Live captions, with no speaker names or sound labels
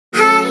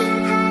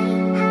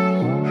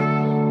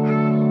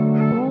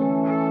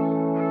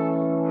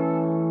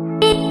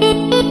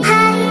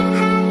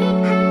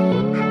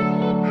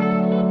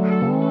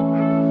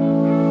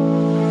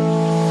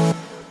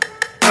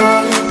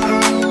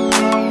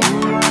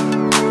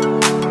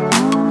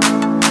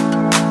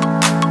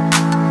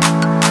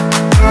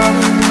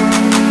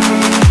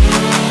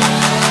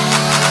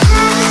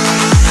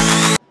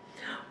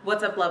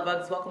What's up, love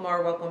bugs? Welcome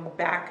or welcome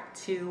back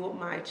to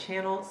my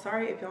channel.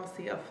 Sorry if y'all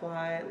see a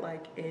fly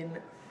like in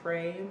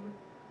frame.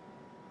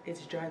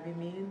 It's driving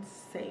me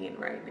insane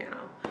right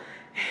now.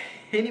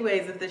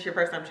 Anyways, if this is your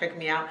first time checking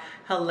me out,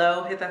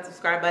 hello, hit that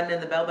subscribe button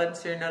and the bell button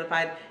so you're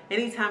notified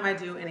anytime I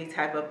do any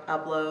type of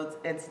uploads.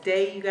 And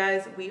today, you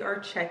guys, we are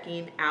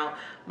checking out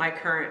my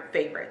current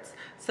favorites.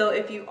 So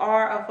if you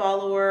are a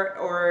follower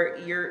or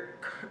you're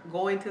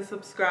going to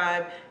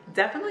subscribe,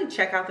 definitely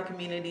check out the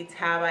community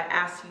tab. I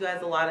asked you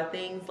guys a lot of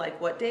things like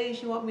what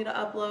days you want me to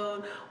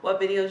upload, what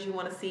videos you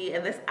want to see,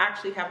 and this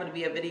actually happened to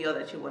be a video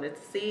that you wanted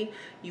to see.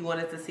 You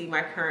wanted to see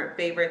my current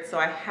favorites, so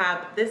I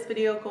have this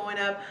video going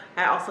up.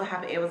 I also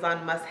have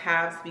Amazon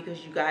must-haves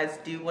because you guys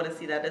do want to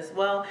see that as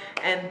well,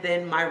 and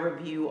then my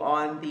review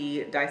on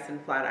the Dyson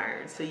flat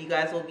iron, so you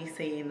guys will be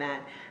seeing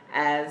that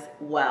as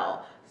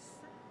well.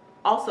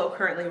 Also,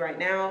 currently right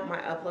now, my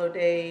upload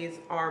days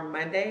are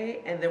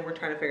Monday, and then we're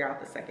trying to figure out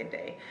the second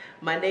day.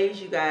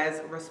 Mondays, you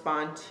guys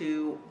respond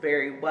to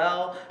very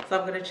well, so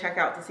I'm going to check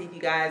out to see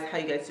if how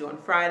you guys do on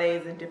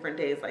Fridays and different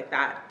days like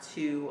that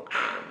to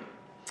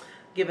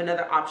give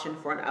another option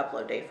for an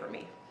upload day for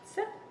me.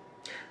 So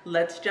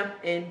let's jump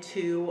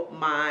into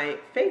my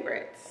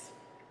favorites.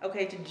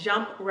 Okay, to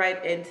jump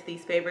right into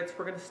these favorites,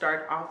 we're going to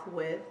start off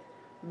with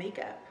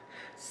makeup.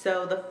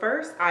 So the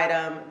first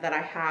item that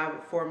I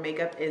have for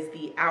makeup is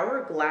the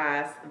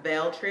Hourglass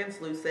Veil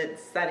Translucent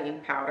Setting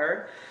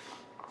Powder.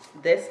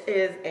 This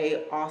is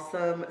a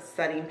awesome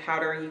setting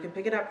powder. You can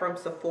pick it up from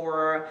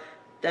Sephora.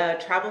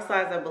 The travel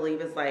size, I believe,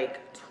 is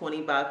like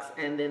 20 bucks,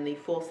 and then the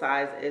full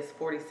size is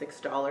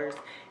 $46.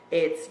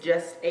 It's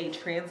just a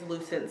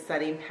translucent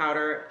setting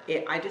powder.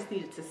 I just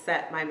needed to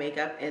set my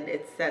makeup, and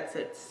it sets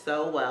it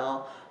so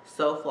well,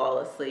 so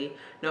flawlessly.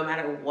 No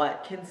matter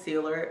what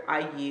concealer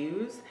I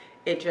use,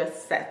 it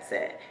just sets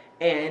it,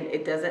 and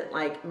it doesn't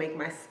like make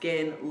my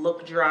skin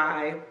look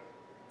dry.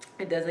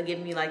 It doesn't give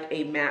me like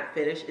a matte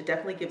finish. It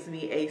definitely gives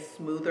me a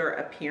smoother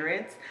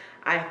appearance.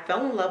 I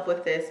fell in love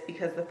with this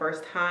because the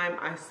first time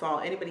I saw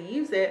anybody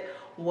use it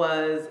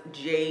was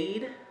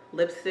Jade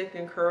Lipstick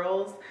and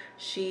Curls.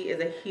 She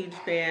is a huge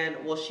fan.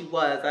 Well, she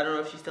was. I don't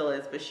know if she still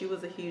is, but she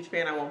was a huge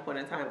fan at one point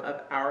in time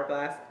of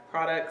Hourglass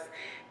products.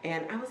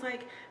 And I was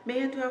like,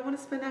 man, do I want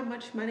to spend that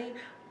much money?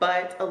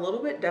 But a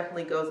little bit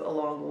definitely goes a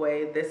long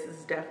way. This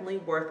is definitely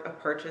worth a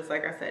purchase.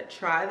 Like I said,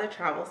 try the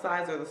travel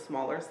size or the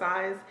smaller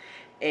size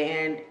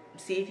and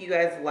see if you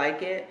guys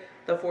like it.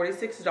 The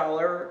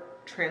 $46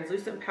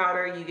 translucent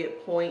powder, you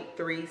get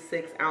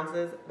 0.36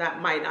 ounces.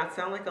 That might not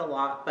sound like a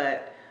lot,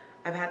 but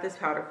I've had this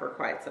powder for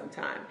quite some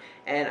time,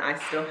 and I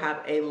still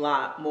have a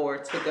lot more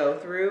to go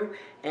through,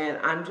 and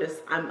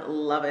I'm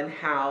loving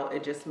how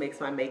it just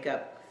makes my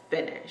makeup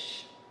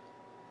finish.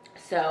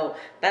 So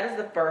that is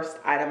the first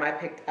item I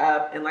picked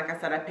up, and like I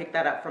said, I picked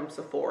that up from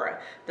Sephora.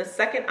 The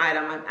second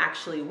item I'm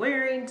actually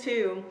wearing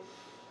too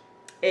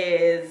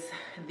is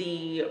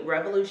the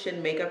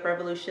Makeup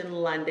Revolution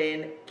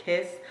London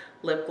Kiss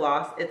Lip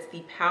Gloss. It's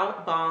the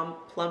Pout Balm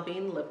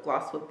Plumping Lip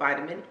Gloss with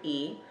vitamin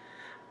E.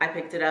 I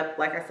picked it up,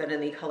 like I said,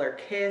 in the color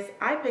Kiss.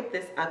 I picked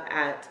this up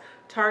at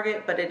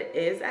Target, but it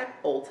is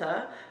at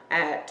Ulta.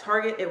 At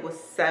Target, it was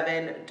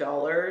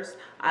 $7.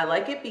 I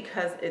like it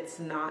because it's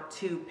not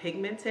too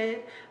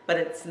pigmented, but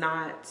it's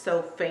not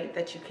so faint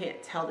that you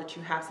can't tell that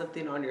you have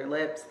something on your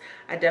lips.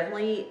 I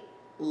definitely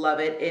love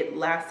it. It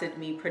lasted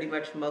me pretty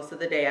much most of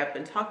the day. I've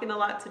been talking a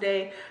lot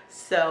today,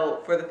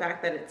 so for the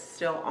fact that it's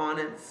still on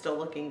and still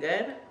looking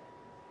good,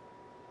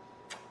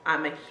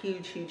 I'm a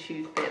huge, huge,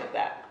 huge fan of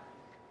that.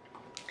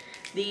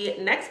 The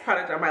next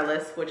product on my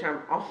list, which I'm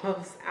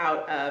almost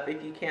out of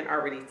if you can't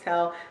already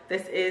tell,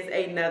 this is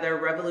another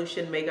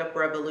Makeup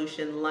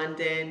Revolution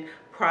London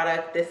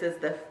product. This is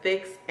the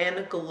Fix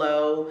and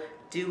Glow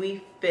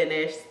Dewy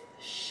Finish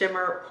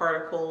Shimmer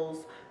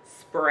Particles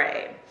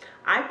Spray.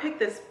 I picked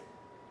this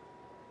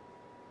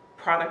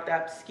product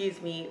up,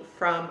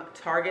 from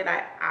Target.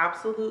 I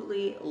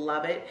absolutely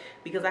love it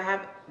because I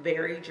have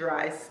very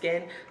dry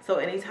skin. So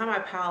anytime I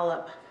pile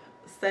up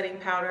setting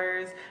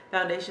powders,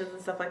 foundations,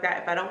 and stuff like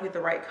that, if I don't get the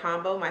right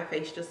combo, my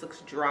face just looks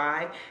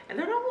dry, and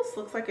it almost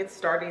looks like it's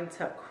starting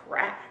to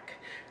crack.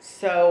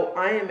 So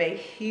I am a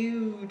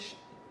huge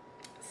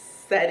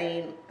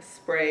setting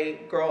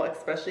spray girl,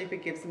 especially if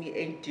it gives me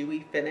a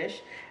dewy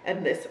finish,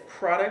 and this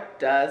product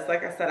does.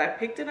 Like I said, I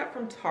picked it up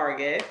from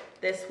Target.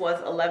 This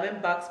was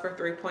 11 bucks for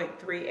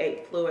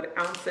 3.38 fluid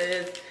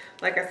ounces.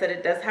 Like I said,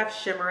 it does have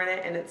shimmer in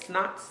it, and it's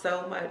not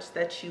so much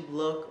that you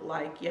look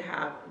like you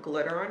have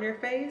glitter on your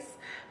face.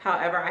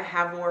 However, I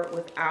have worn it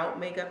without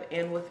makeup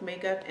and with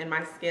makeup, and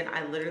my skin,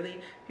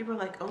 people are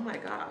like, oh my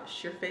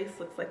gosh, your face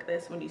looks like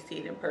this when you see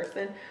it in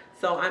person.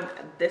 So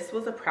this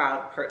was a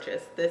proud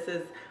purchase. This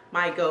is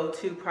my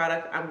go-to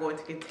product. I'm going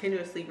to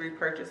continuously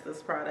repurchase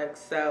this product.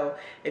 So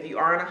if you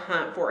are on a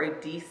hunt for a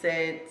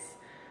decent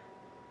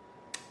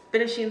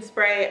finishing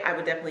spray, I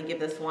would definitely give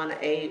this one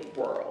a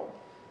whirl.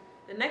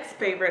 The next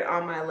favorite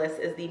on my list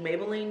is the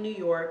Maybelline New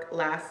York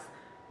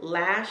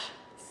Lash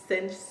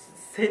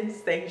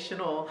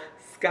Sensational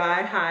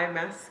Sky High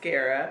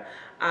Mascara.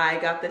 I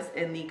got this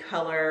in the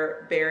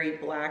color Berry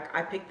Black.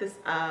 I picked this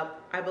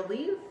up, I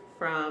believe,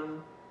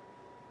 from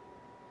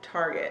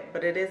Target,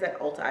 but it is at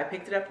Ulta. I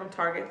picked it up from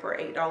Target for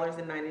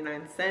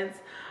 $8.99.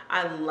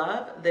 I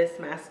love this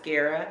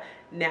mascara.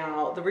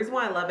 Now, the reason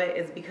why I love it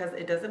is because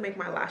it doesn't make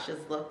my lashes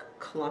look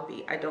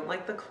clumpy. I don't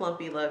like the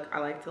clumpy look. I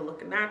like to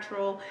look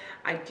natural.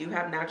 I do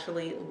have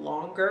naturally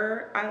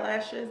longer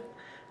eyelashes,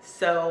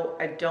 so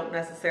I don't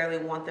necessarily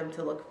want them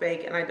to look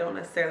fake, and I don't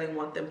necessarily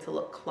want them to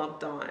look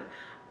clumped on.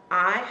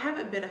 I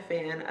haven't been a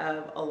fan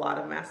of a lot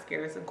of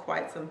mascaras in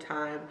quite some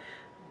time.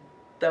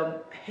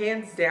 The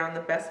hands down the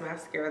best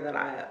mascara that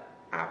I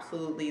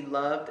absolutely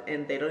loved,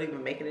 and they don't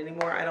even make it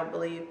anymore, I don't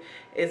believe,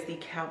 is the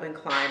Calvin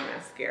Klein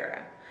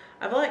mascara.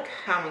 I feel like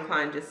Calvin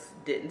Klein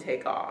just didn't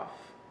take off.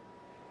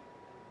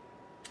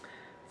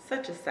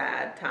 Such a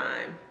sad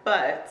time,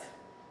 but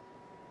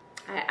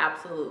I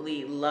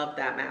absolutely love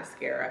that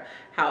mascara.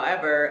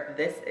 However,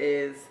 this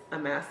is a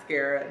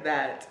mascara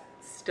that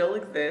still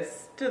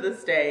exists to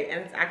this day,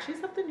 and it's actually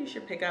something you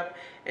should pick up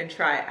and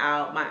try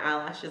out. My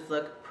eyelashes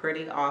look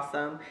pretty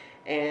awesome,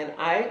 and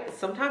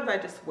sometimes I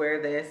just wear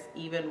this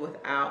even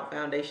without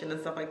foundation and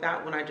stuff like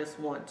that. When I just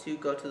want to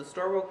go to the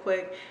store real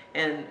quick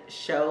and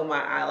show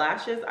my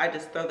eyelashes, I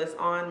just throw this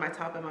on my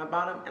top and my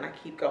bottom and I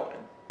keep going.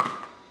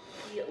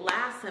 The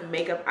last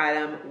makeup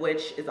item,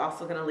 which is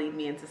also going to lead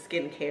me into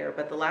skincare,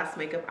 but the last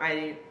makeup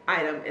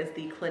item is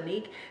the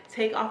Clinique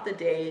Take Off the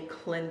Day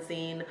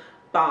Cleansing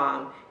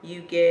Balm. You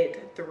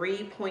get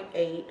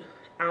 3.8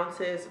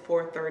 ounces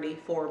for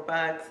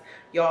 $34.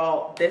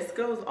 Y'all, this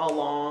goes a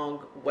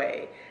long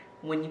way.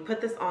 When you put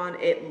this on,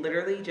 it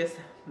literally just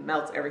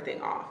melts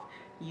everything off.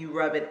 You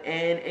rub it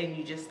in and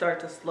you just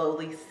start to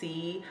slowly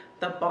see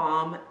the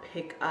balm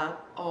pick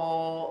up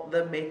all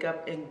the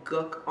makeup and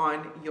gook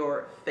on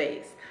your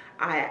face.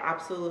 I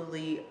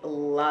absolutely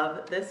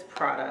love this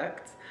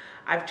product.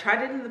 I've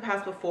tried it in the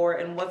past before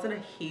and wasn't a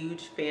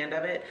huge fan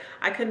of it.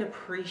 I couldn't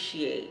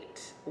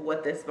appreciate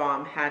what this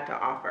balm had to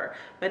offer,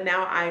 but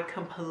now I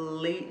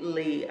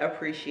completely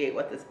appreciate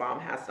what this balm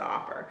has to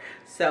offer.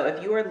 So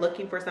if you are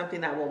looking for something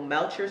that will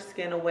melt your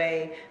skin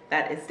away,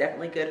 that is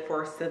definitely good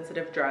for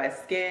sensitive, dry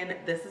skin,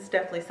 this is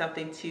definitely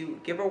something to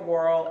give a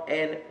whirl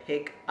and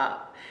pick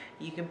up.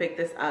 You can pick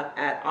this up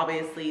at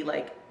obviously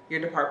like your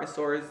department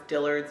stores,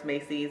 Dillard's,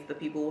 Macy's, the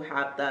people who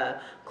have the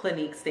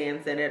Clinique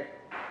stands in it.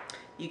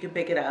 You can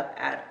pick it up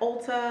at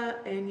Ulta,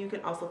 and you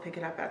can also pick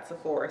it up at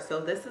Sephora. So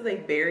this is a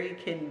very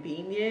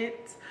convenient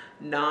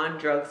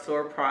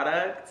non-drugstore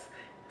product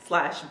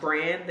slash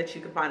brand that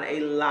you can find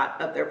a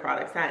lot of their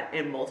products at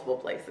in multiple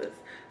places.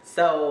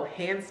 So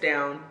hands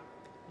down,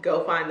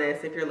 go find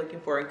this if you're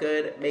looking for a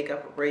good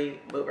makeup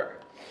remover.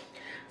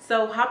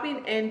 So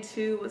hopping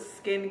into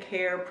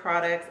skincare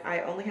products,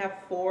 I only have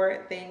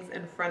 4 things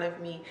in front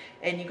of me,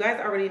 and you guys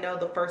already know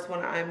the first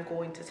one I'm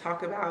going to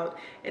talk about.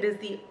 It is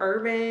the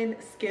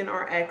UrbanSkin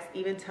RX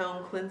Even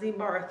Tone Cleansing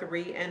Bar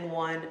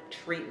 3-in-1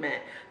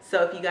 treatment.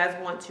 So if you guys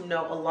want to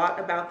know a lot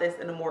about this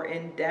and a more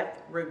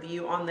in-depth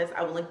review on this,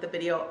 I will link the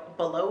video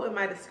below in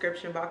my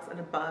description box and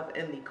above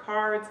in the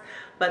cards.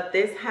 But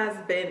this has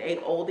been a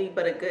oldie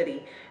but a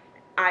goodie.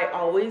 I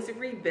always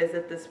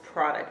revisit this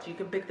product. You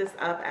can pick this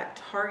up at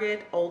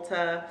Target,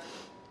 Ulta.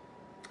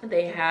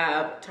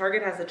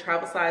 Target has a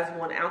travel size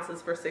 1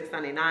 ounces for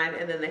 $6.99,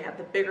 and then they have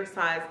the bigger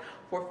size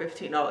for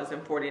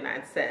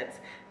 $15.49.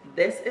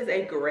 This is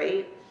a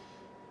great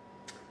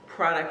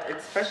product,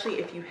 especially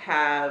if you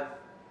have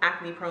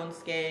acne prone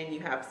skin, you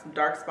have some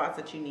dark spots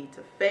that you need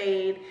to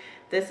fade.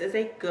 This is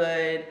a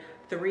good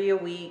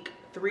 3-a-week,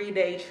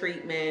 3-day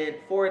treatment,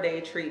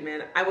 4-day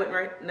treatment. I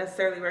wouldn't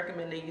necessarily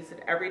recommend to use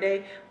it every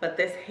day, but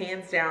this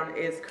hands down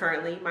is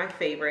currently my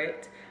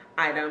favorite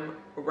item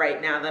right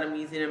now that I'm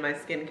using in my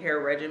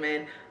skincare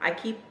regimen. I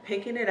keep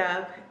picking it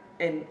up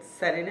and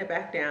setting it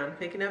back down,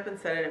 picking up and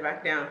setting it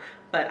back down,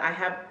 but I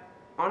have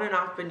on and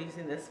off been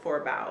using this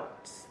for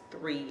about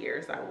 3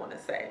 years, I want to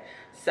say.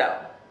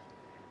 So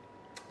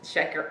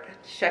check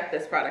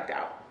this product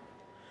out.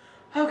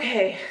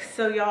 Okay,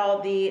 so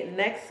y'all, the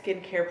next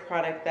skincare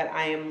product that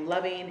I am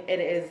loving, it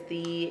is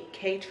the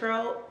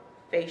LIKEtoKNOW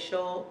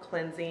Facial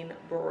Cleansing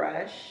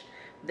Brush.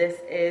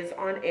 This is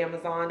on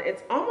Amazon.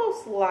 It's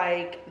almost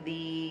like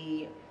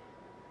there's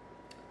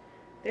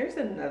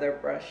another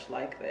brush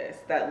like this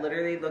that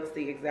literally looks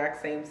the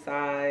exact same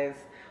size.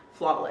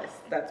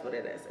 Flawless, that's what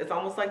it is. It's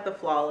almost like the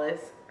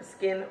Flawless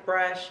skin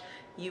brush.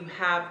 You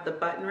have the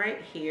button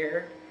right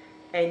here,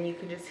 and you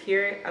can just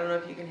hear it. I don't know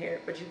if you can hear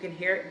it, but you can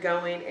hear it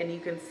going and you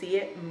can see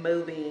it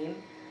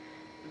moving.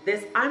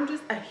 I'm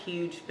just a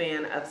huge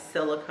fan of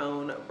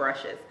silicone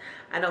brushes.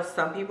 I know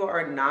some people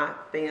are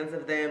not fans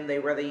of them. They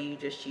rather you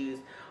just use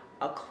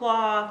a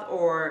cloth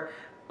or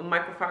a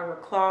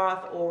microfiber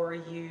cloth or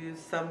use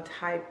some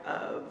type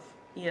of,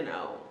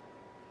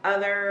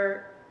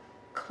 other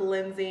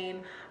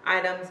cleansing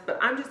items, but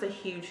I'm just a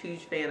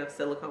huge fan of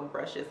silicone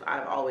brushes.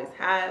 I've always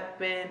have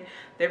been.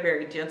 They're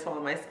very gentle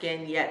on my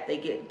skin, yet they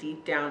get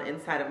deep down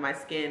inside of my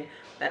skin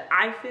that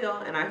I feel,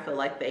 and I feel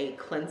like they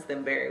cleanse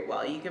them very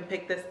well. You can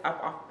pick this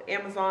up off of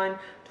Amazon,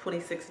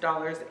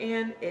 $26,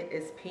 and it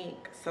is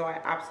pink. So I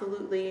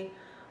absolutely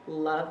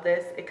love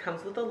this. It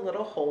comes with a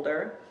little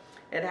holder.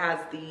 It has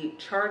the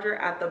charger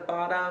at the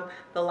bottom.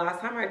 The last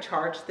time I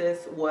charged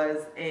this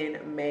was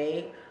in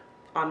May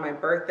on my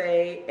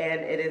birthday,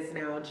 and it is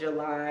now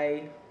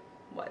July,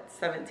 what,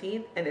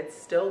 17th, and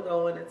it's still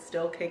going, it's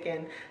still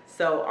kicking.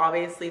 So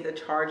obviously the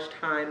charge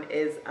time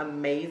is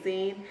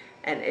amazing,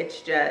 and it's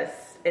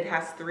just, it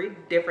has 3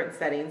 different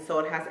settings. So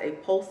it has a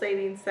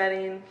pulsating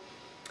setting,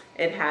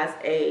 it has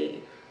a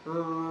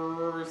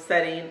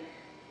setting,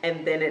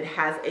 and then it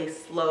has a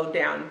slowed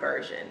down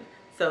version,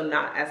 so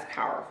not as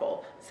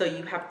powerful. So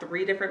you have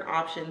 3 different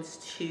options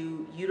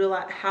to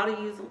utilize, how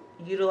to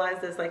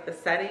utilize this, like the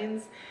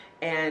settings,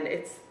 and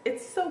it's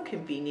so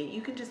convenient.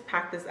 You can just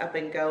pack this up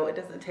and go. It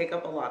doesn't take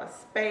up a lot of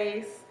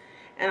space,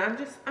 and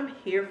I'm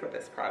here for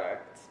this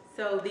product.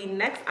 So the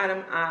next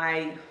item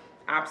I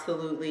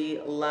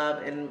absolutely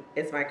love and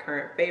is my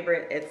current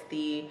favorite. It's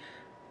the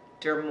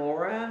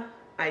Dermora.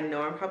 I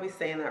know I'm probably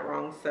saying that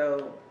wrong,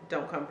 so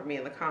don't come for me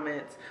in the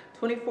comments.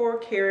 24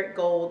 karat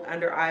gold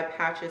under eye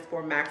patches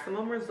for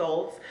maximum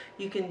results.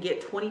 You can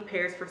get 20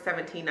 pairs for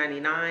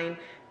 $17.99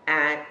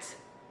 at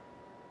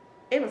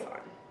Amazon.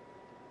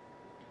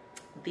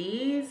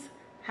 These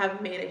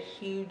have made a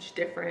huge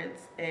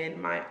difference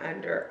in my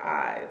under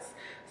eyes.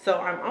 So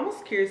I'm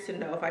almost curious to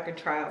know if I can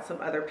try out some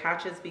other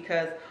patches,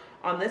 because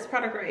on this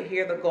product right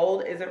here, the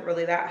gold isn't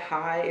really that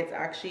high. It's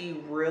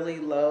actually really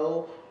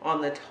low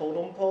on the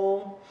totem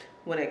pole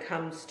when it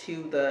comes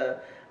to the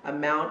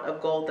amount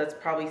of gold that's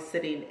probably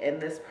sitting in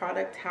this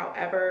product.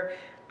 However,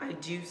 I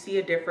do see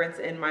a difference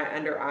in my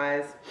under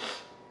eyes.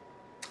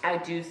 I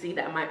do see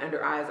that my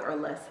under eyes are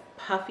less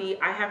puffy.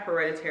 I have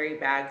hereditary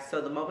bags,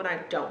 so the moment I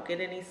don't get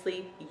any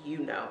sleep, you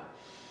know.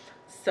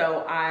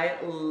 So I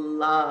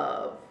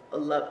love.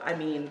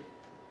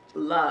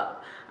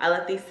 I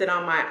let these sit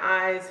on my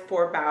eyes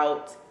for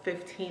about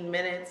 15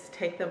 minutes,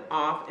 take them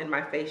off, and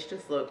my face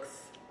just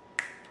looks,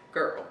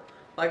 girl,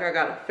 like I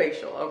got a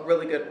facial, a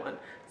really good one.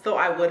 So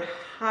I would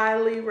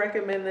highly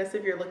recommend this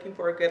if you're looking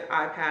for a good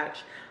eye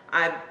patch.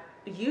 I've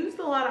used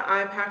a lot of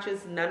eye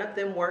patches. None of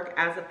them work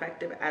as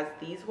effective as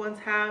these ones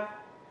have.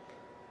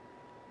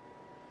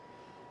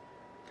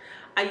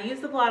 I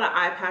used a lot of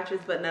eye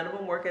patches, but none of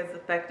them work as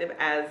effective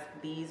as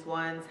these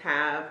ones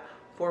have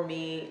for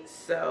me.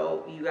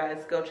 So you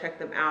guys go check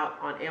them out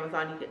on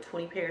Amazon. You get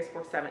 20 pairs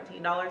for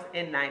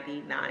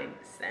 $17.99.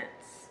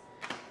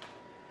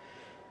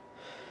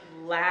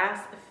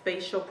 Last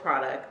facial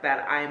product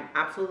that I'm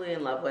absolutely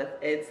in love with,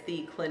 it's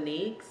the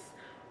Clinique's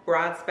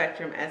Broad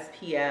Spectrum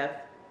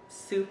SPF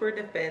Super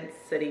Defense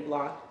City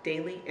Block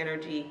Daily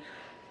Energy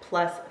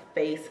Plus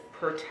Face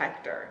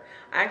Protector.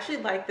 I actually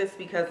like this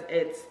because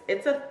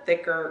it's a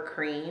thicker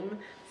cream.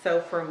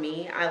 So for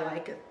me, I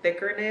like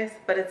thickerness,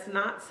 but it's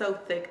not so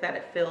thick that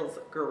it feels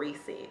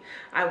greasy.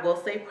 I will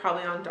say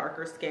probably on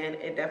darker skin,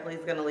 it definitely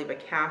is gonna leave a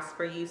cast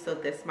for you. So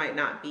this might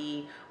not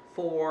be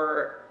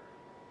for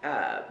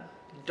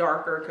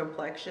darker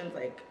complexions.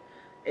 Like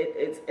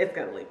it's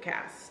gonna leave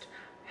cast.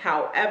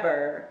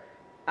 However,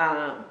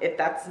 if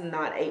that's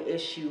not a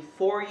issue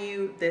for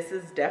you, this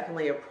is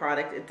definitely a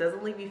product. It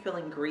doesn't leave you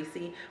feeling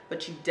greasy,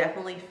 but you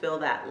definitely feel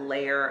that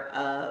layer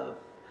of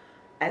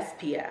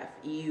SPF.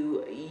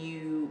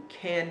 You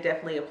can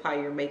definitely apply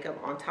your makeup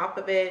on top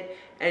of it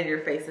and your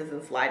face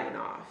isn't sliding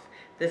off.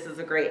 This is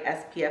a great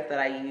SPF that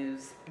I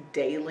use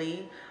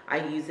daily.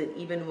 I use it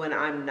even when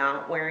I'm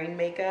not wearing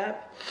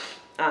makeup,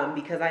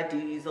 because I do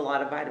use a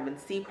lot of vitamin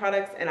C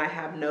products, and I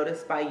have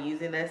noticed by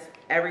using this,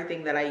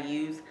 everything that I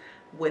use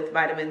with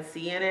vitamin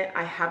C in it,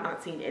 I have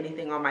not seen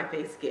anything on my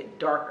face get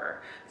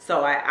darker.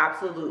 So I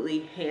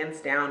absolutely,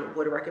 hands down,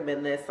 would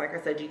recommend this. Like I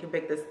said, you can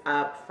pick this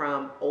up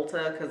from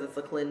Ulta because it's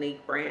a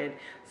Clinique brand,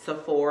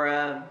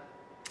 Sephora,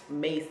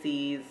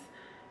 Macy's,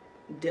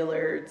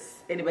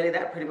 Dillard's, anybody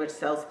that pretty much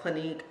sells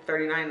Clinique.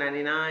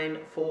 $39.99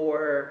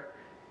 for,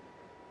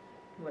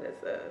 what is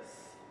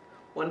this?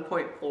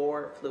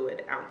 1.4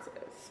 fluid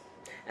ounces.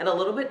 And a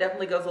little bit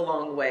definitely goes a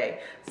long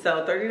way.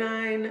 So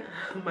 39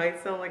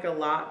 might sound like a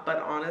lot, but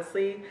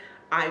honestly,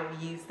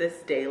 I've used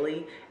this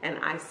daily and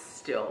I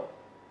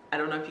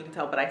don't know if you can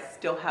tell, but I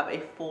still have a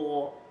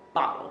full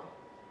bottle.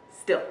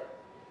 Still.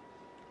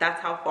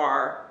 That's how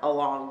far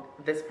along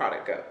this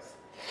product goes.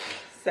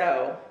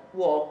 So,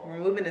 well, we're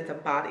moving into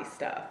body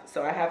stuff.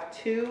 So I have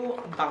 2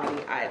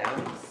 body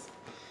items.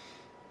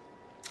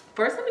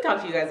 First, let me talk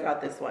to you guys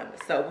about this one.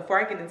 So before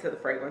I get into the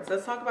fragrance,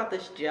 let's talk about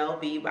this Gel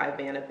V by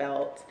Vanna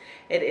Belt.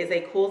 It is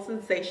a cool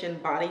sensation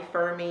body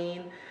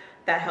firming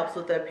that helps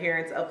with the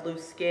appearance of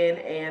loose skin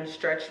and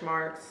stretch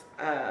marks.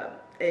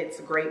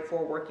 It's great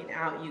for working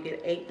out. You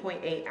get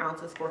 8.8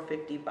 ounces for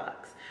 50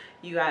 bucks.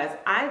 You guys,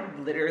 I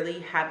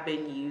literally have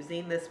been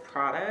using this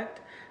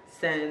product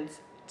since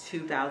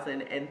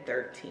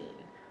 2013.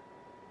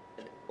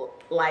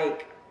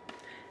 Like,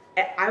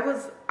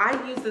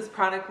 I used this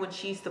product when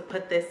she used to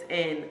put this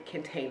in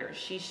containers.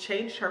 She's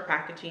changed her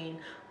packaging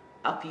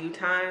a few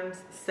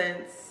times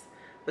since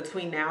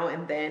between now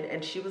and then,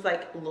 and she was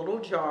like little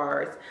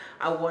jars.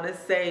 I want to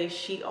say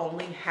she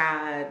only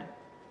had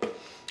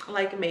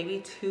like maybe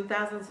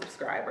 2,000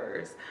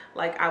 subscribers.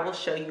 Like, I will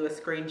show you a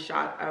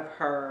screenshot of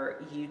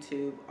her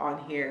YouTube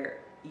on here,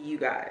 you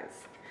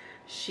guys.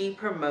 She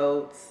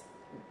promotes,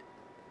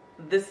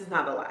 this is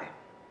not a lie.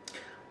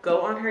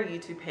 Go on her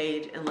YouTube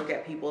page and look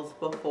at people's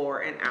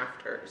before and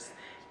afters.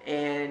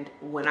 And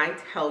when I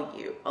tell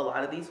you, a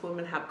lot of these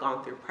women have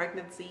gone through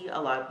pregnancy. A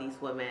lot of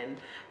these women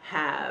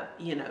have,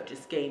 you know,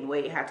 just gained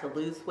weight, had to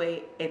lose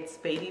weight. It's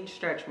fading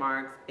stretch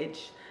marks.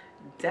 It's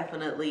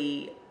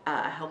definitely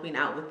helping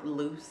out with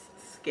loose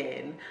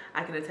skin.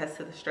 I can attest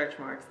to the stretch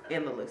marks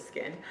and the loose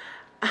skin.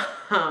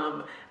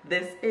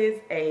 This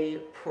is a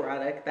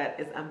product that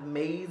is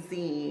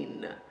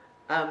amazing.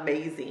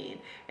 Amazing.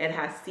 It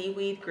has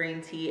seaweed,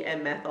 green tea,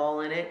 and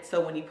menthol in it.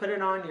 So when you put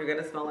it on, you're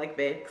gonna smell like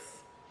Vicks.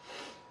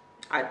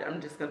 I'm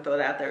just gonna throw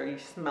it out there. You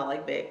smell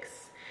like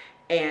Vicks.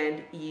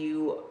 And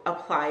you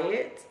apply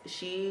it.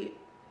 She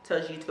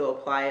tells you to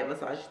apply it,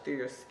 massage it through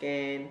your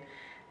skin,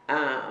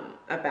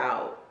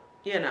 about,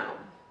 you know,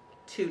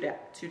 two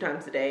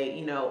times a day.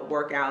 You know,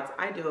 workouts.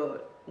 I do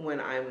it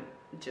when I'm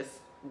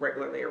just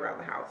regularly around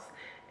the house.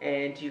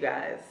 And you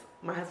guys,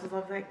 my husband's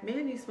always like,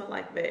 man, you smell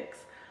like Vicks.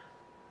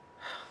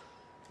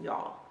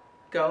 Y'all,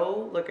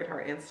 go look at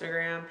her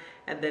Instagram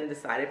and then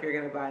decide if you're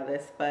gonna buy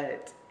this.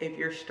 But if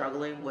you're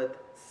struggling with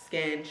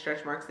skin,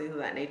 stretch marks, things of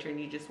that nature, and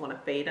you just want to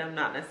fade them,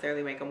 not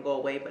necessarily make them go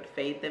away, but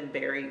fade them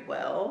very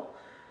well,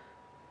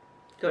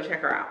 go check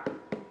her out.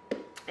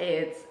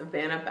 It's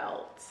Vanna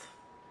Belt.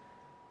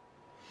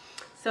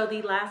 So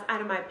the last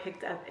item I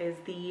picked up is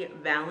the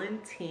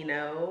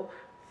Valentino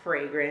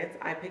fragrance.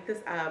 I picked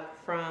this up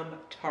from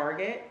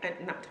Target,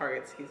 not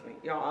Target, excuse me.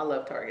 Y'all, I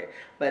love Target,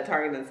 but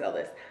Target didn't sell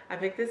this. I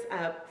picked this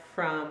up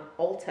from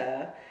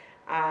Ulta.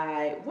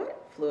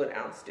 What fluid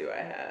ounce do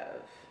I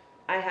have?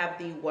 I have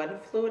the 1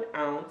 fluid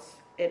ounce.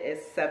 It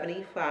is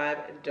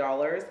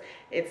 $75.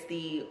 It's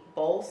the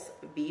Voce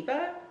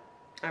Viva.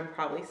 I'm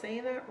probably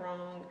saying that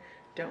wrong.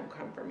 Don't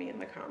come for me in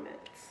the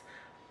comments.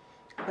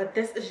 But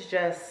this is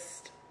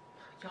just,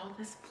 y'all,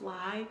 this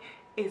fly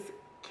is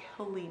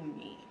killing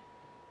me.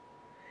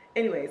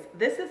 Anyways,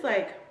 this is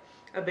like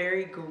a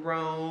very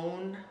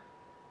grown,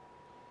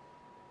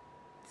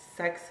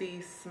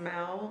 sexy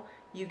smell.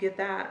 You get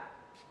that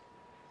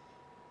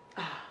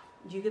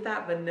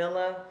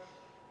vanilla,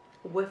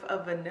 whiff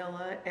of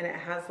vanilla, and it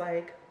has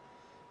like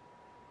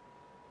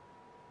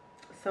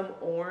some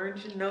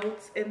orange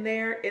notes in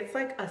there. It's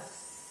like a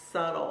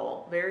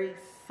subtle, very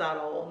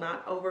subtle,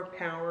 not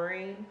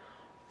overpowering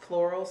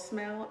floral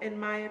smell in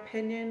my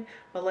opinion.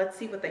 But let's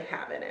see what they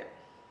have in it.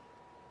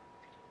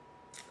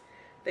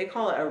 They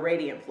call it a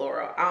radiant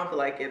floral. I don't feel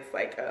like it's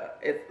like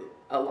it's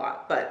a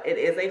lot, but it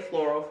is a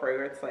floral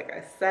fragrance. Like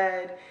I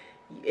said,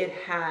 it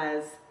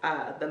has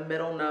the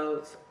middle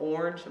notes,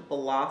 orange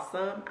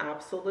blossom,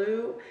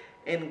 absolute,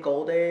 and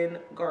golden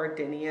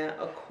gardenia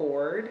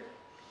accord.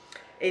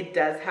 It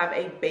does have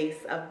a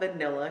base of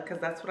vanilla,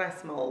 because that's what I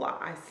smell a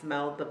lot. I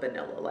smell the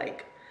vanilla.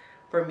 Like,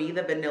 for me,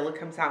 the vanilla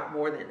comes out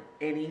more than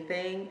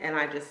anything, and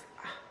I just,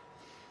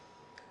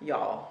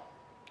 y'all,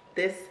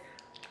 this,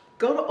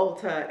 go to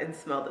Ulta and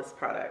smell this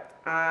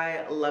product.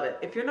 I love it.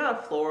 If you're not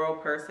a floral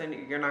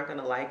person, you're not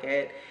gonna like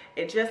it.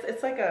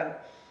 It's like a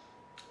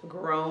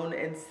grown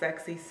and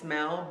sexy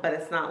smell, but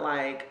it's not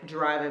like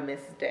driving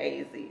Miss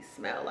Daisy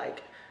smell.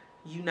 Like,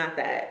 you not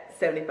that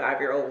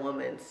 75-year-old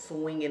woman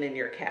swinging in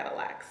your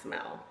Cadillac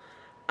smell.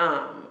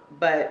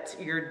 But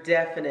you're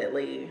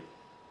definitely,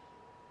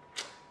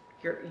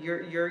 you're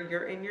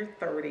in your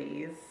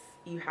 30s.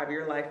 You have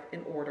your life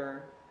in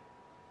order,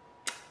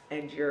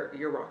 and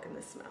you're rocking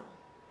this smell.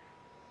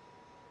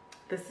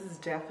 This is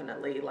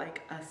definitely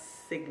like a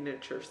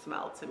signature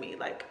smell to me.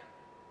 Like,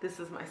 this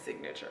is my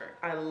signature.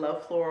 I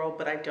love floral,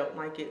 but I don't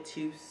like it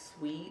too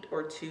sweet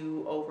or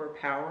too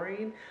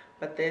overpowering,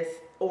 but this,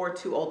 or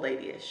too old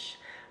lady-ish,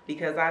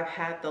 because I've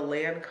had the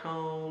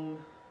Lancome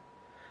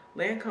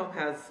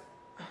has,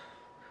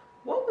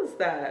 what was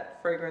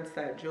that fragrance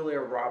that Julia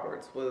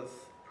Roberts was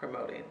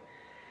promoting?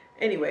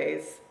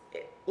 Anyways,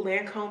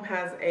 Lancome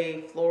has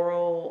a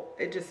floral,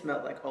 it just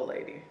smelled like old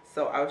lady.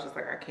 So I was just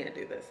like, I can't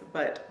do this.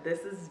 But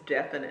this is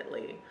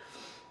definitely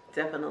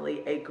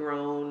a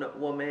grown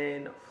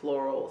woman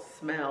floral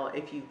smell.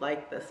 If you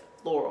like this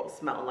floral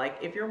smell, like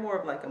if you're more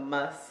of like a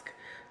musk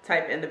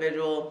type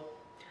individual,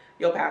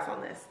 you'll pass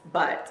on this.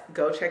 But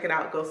go check it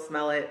out, go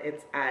smell it.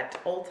 It's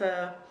at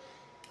Ulta.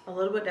 A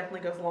little bit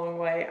definitely goes a long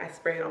way. I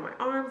spray it on my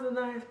arms and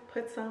then I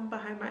put some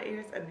behind my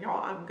ears, and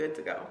y'all, I'm good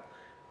to go.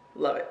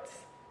 Love it.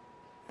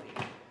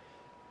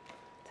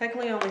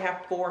 Technically, I only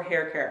have 4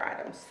 hair care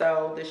items,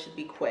 so this should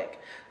be quick.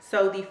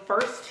 So the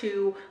first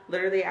 2,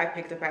 literally, I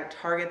picked up at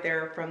Target.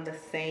 They're from the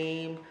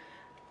same,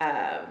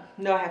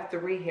 no, I have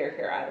 3 hair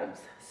care items.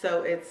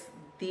 So it's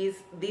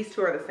these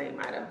 2 are the same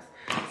items.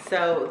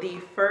 So the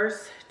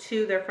first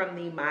 2, they're from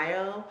the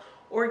Mielle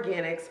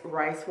Organics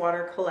Rice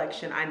Water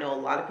Collection. I know a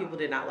lot of people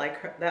did not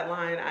like that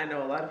line. I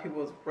know a lot of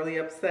people was really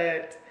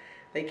upset.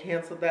 They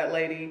canceled that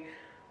lady.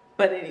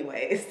 But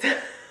anyways,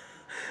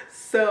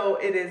 so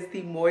it is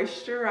the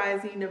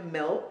moisturizing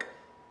milk.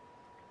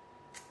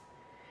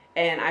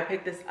 And I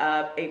picked this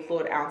up 8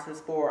 fluid ounces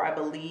for, I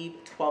believe,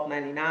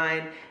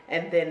 $12.99.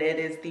 And then it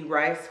is the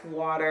rice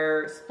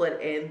water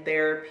split in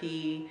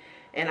therapy.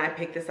 And I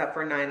picked this up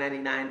for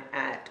 $9.99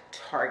 at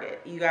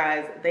Target. You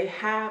guys, they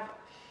have,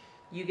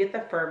 you get the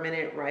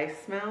fermented rice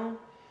smell.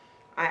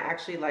 I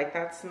actually like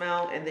that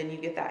smell. And then you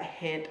get that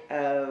hint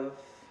of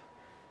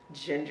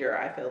ginger.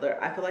 I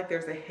feel like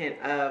there's a hint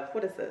of,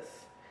 what is this?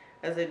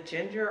 Is it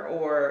ginger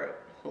or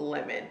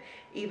lemon?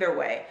 Either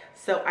way.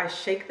 So I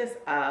shake this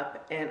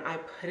up and I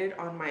put it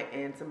on my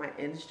ends, and my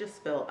ends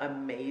just feel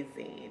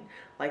amazing.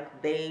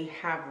 Like they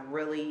have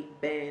really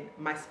been,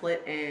 my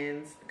split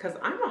ends, because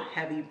I'm a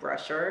heavy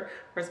brusher.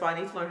 First of all, I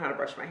need to learn how to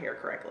brush my hair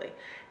correctly.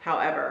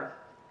 However,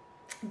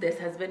 this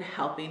has been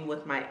helping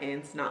with my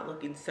ends not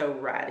looking so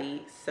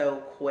ratty so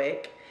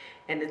quick.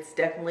 And it's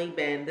definitely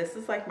been, this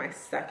is like my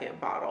second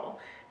bottle,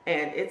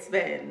 and it's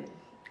been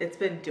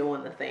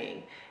doing the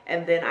thing.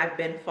 And then I've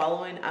been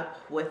following up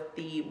with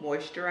the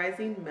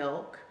moisturizing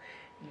milk.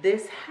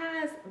 This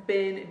has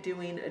been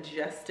doing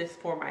justice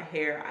for my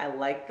hair. I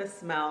like the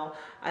smell.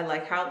 I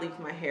like how it leaves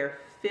my hair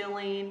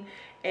feeling,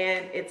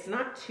 and it's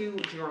not too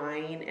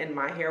drying in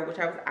my hair, which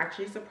I was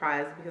actually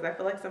surprised, because I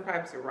feel like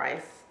sometimes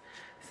rice,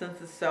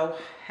 since it's so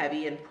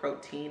heavy in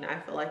protein, I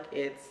feel like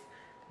it's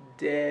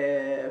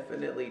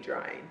definitely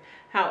drying.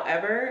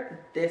 However,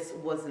 this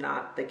was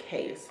not the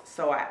case.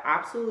 So I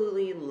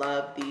absolutely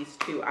love these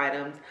two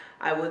items.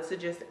 I would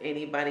suggest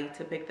anybody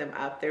to pick them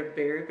up. They're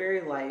very,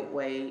 very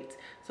lightweight.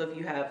 So if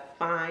you have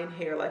fine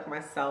hair like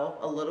myself,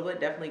 a little bit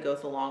definitely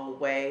goes a long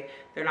way.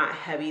 They're not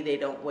heavy. They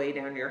don't weigh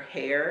down your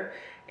hair.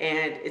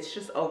 And it's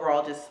just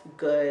overall just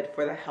good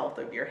for the health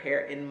of your hair,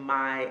 in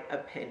my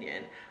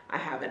opinion. I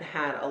haven't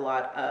had a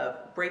lot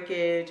of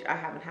breakage. I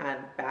haven't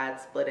had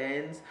bad split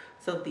ends.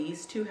 So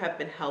these two have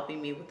been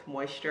helping me with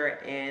moisture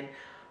and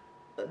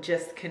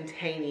just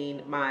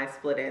containing my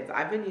split ends.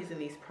 I've been using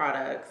these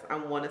products, I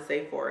want to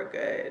say, for a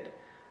good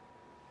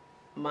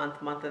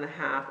month and a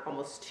half,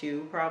 almost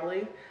 2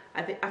 probably.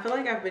 I feel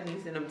like I've been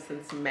using them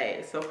since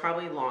May, so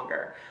probably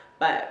longer.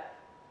 But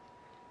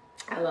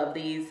I love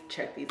these.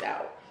 Check these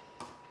out.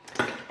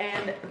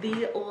 And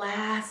the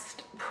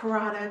last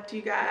product,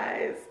 you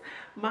guys,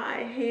 my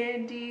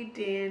handy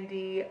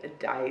dandy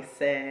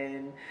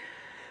Dyson.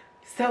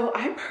 So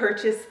I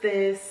purchased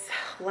this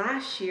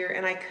last year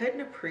and I couldn't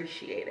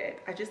appreciate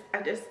it.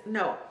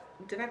 No,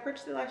 did I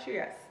purchase it last year?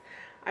 Yes.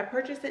 I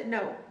purchased it,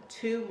 no,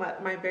 to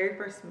my very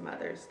first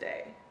Mother's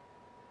Day.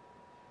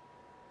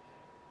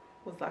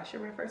 Was last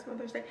year my first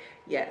Mother's Day?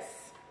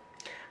 Yes.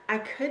 I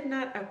could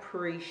not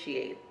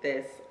appreciate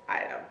this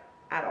item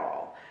at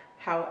all.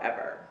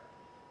 However,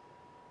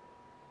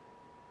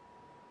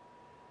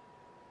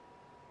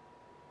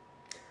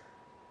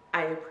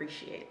 I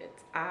appreciate it.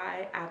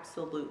 I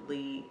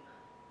absolutely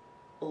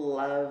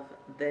love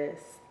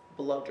this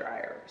blow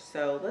dryer.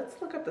 So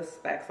let's look up the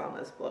specs on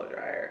this blow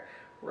dryer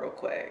real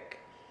quick.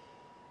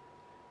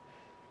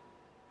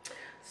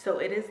 So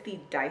it is the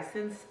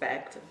Dyson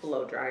Spec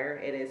blow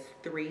dryer. It is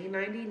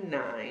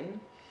 $3.99.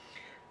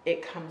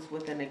 It comes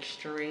with an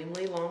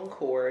extremely long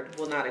cord.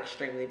 Well, not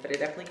extremely, but it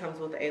definitely comes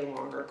with a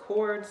longer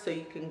cord, so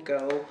you can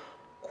go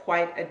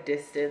quite a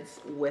distance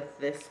with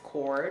this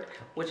cord,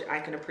 which I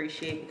can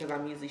appreciate because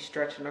I'm usually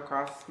stretching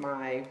across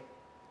my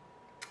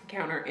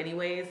counter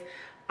anyways.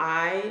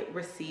 I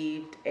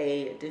received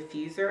a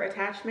diffuser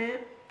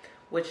attachment,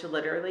 which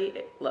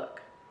literally,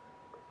 look,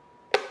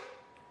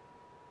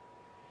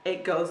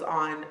 it goes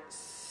on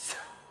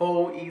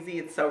so easy.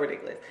 It's so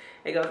ridiculous.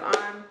 It goes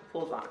on,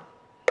 pulls on.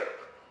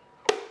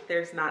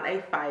 There's not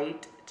a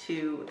fight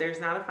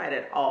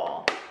at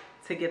all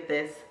to get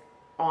this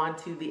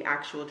onto the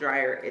actual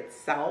dryer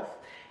itself.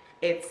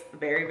 It's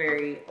very,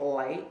 very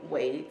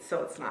lightweight,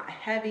 so it's not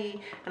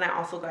heavy. And I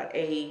also got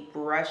a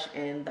brush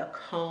and the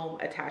comb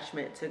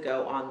attachment to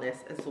go on this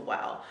as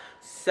well.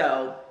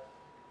 So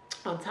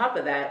on top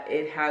of that,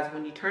 it has,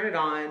 when you turn it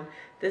on,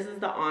 this is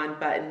the on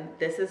button.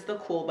 This is the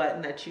cool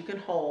button that you can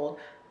hold.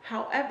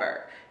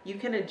 However, you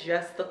can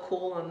adjust the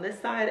cool on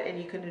this side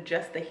and you can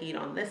adjust the heat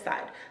on this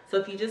side. So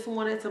if you just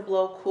wanted to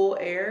blow cool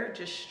air,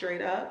 just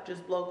straight up,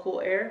 just blow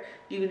cool air,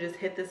 you can just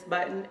hit this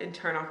button and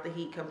turn off the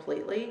heat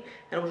completely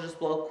and it will just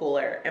blow cool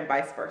air, and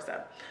vice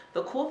versa.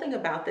 The cool thing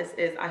about this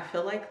is I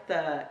feel like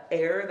the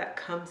air that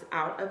comes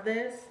out of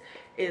this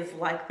is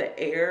like the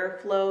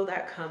airflow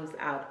that comes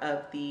out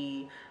of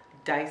the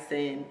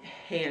Dyson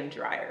hand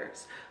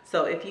dryers.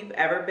 So if you've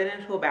ever been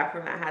into a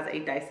bathroom that has a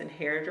Dyson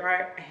hair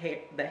dryer,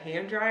 the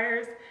hand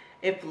dryers,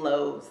 it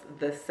flows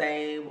the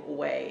same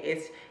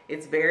way.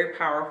 It's very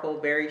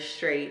powerful, very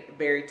straight,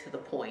 very to the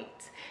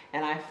point.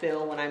 And I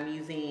feel when I'm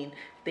using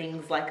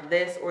things like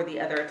this or the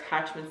other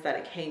attachments that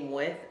it came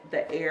with,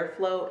 the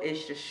airflow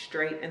is just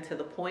straight and to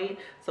the point.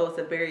 So it's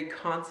a very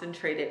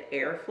concentrated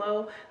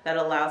airflow that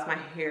allows my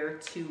hair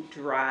to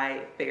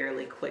dry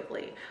fairly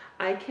quickly.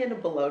 I can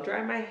blow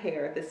dry my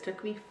hair. This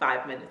took me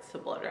 5 minutes to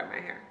blow dry my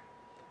hair.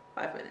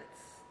 5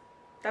 minutes.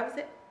 That was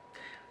it.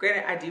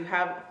 Granted, I do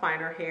have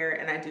finer hair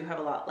and I do have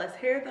a lot less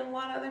hair than a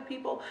lot of other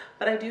people,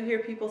 but I do hear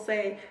people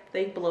say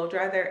they blow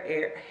dry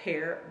their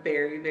hair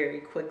very, very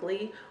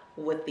quickly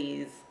with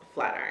these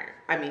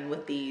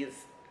with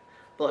these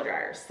blow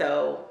dryers.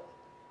 So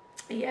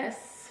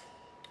yes,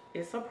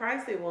 it's a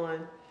pricey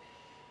one.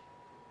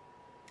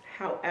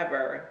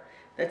 However,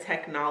 the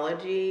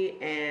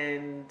technology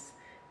and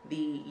the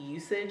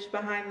usage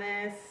behind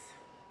this,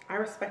 I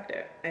respect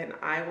it, and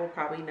I will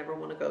probably never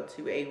want to go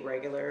to a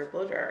regular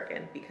blow dryer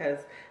again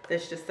because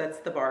this just sets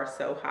the bar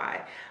so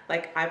high.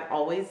 Like, I've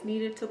always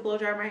needed to blow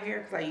dry my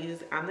hair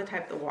because I'm the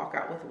type to walk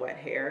out with wet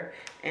hair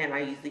and I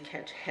usually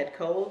catch head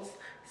colds.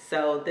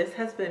 So this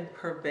has been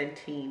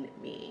preventing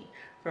me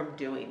from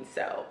doing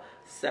so.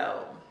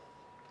 So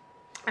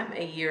I'm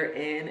a year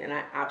in and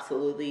I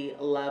absolutely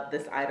love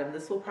this item.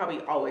 This will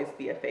probably always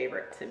be a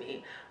favorite to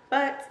me.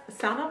 But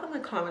sound off in the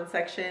comment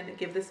section,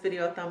 give this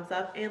video a thumbs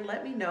up, and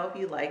let me know if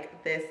you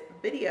like this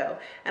video.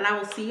 And I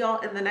will see y'all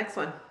in the next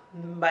one.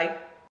 Bye.